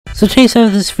So today's out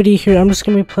of this video here, I'm just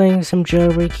going to be playing some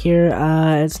jailbreak here.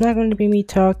 It's not going to be me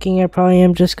talking, I probably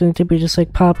am just going to be just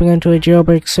like popping onto a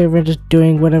jailbreak server and just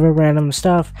doing whatever random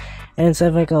stuff. And it's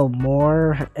like a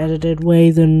more edited way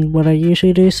than what I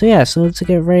usually do, so yeah, so let's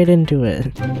get right into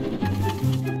it.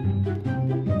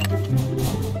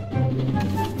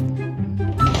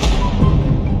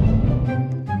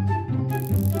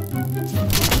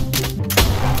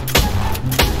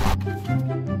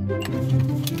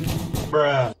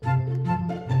 Bruh.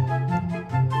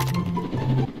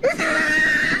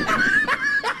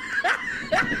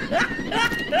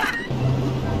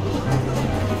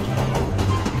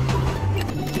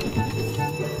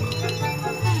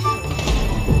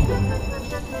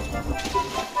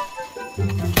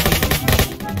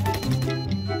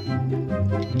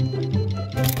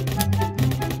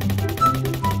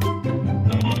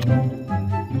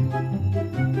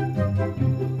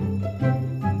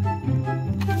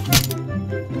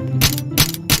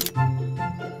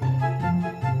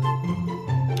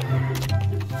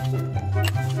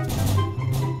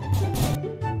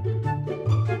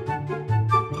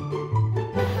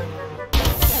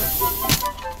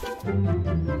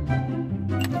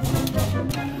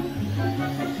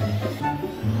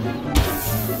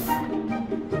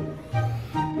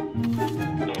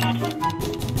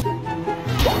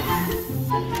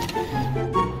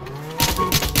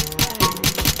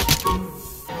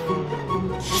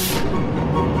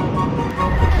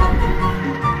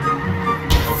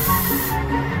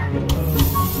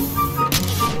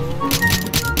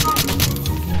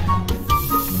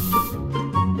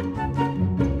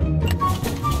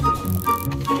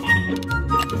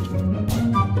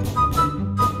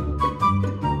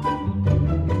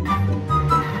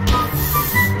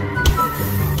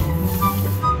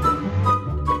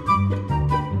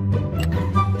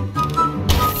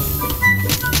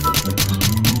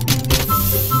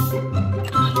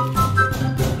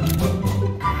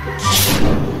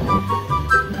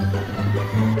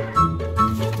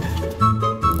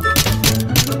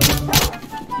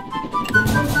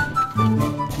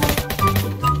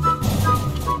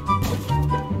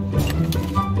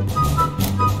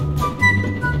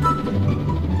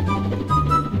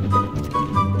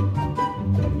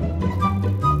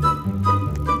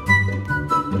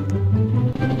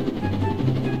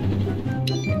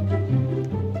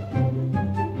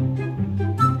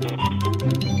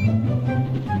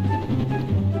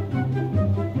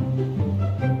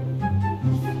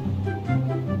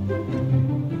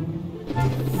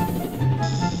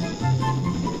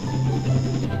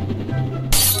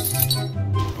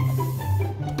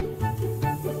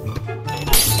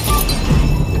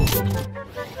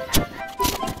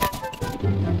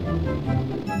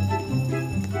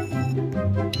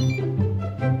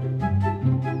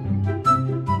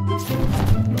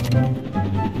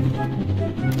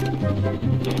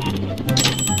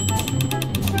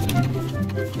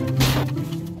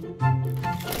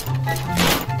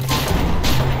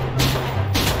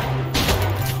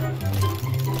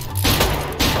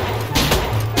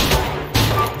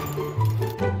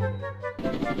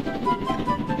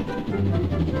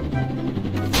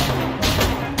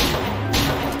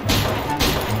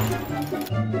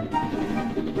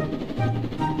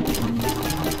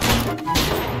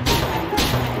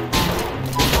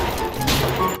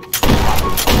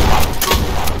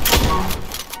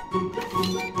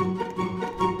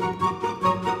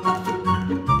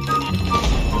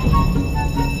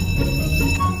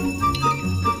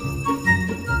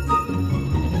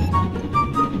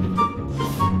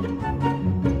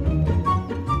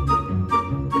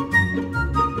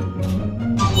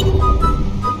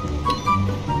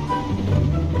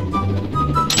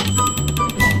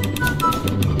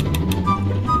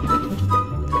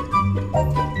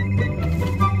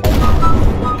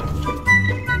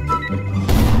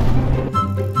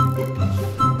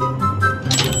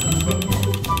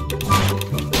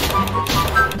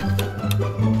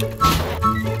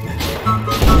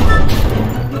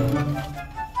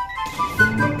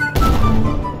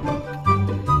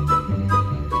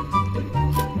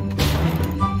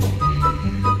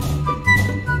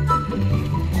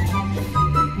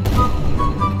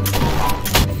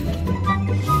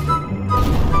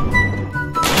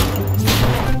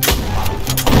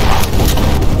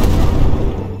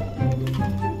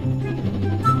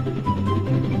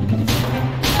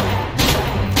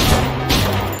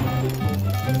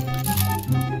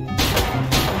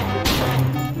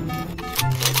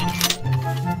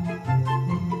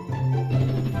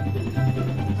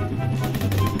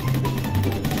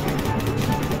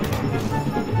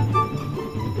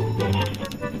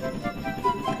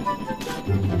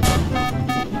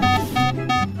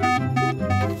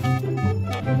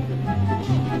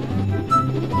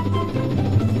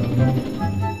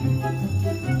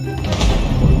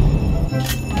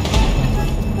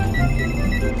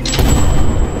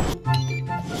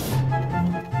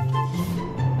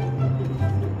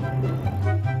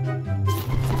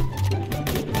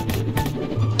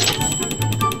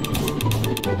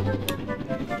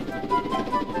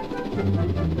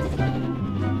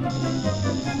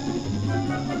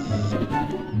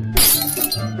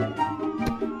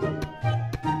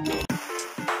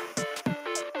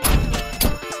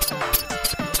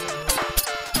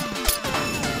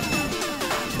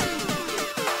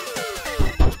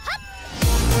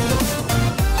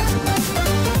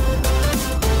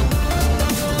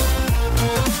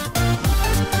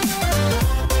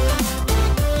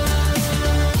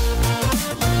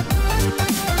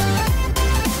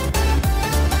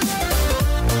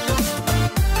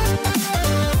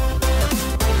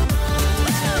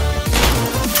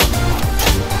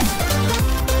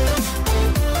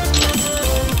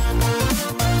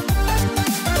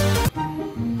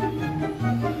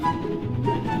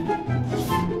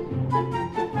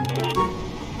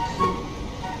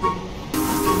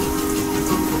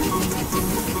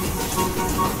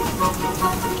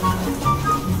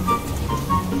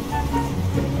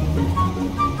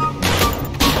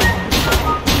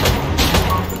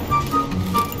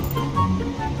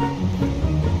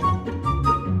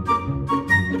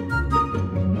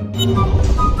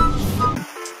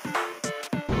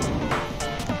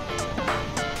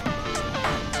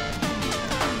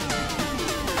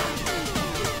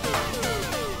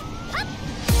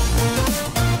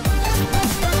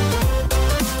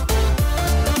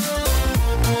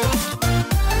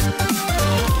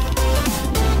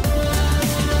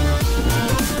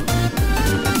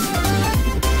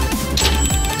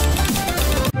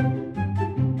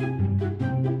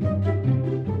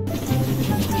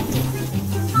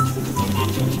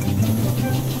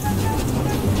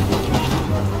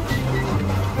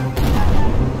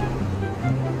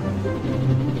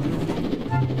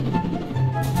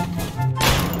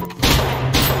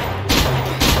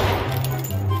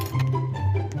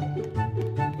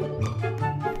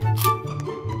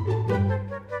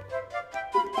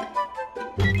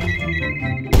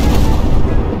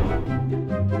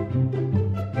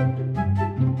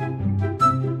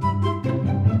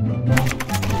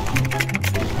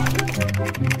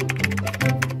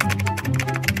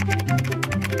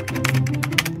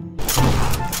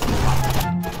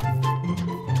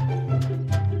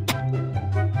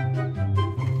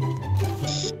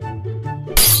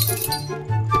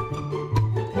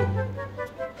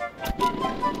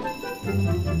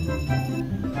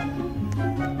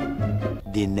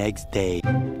 The next day.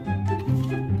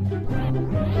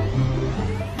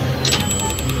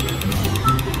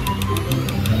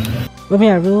 Well,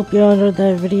 yeah, I really hope you all enjoyed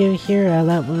that video here.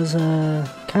 That was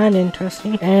kind of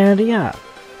interesting. And yeah,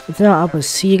 if not, I will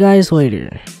see you guys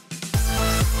later.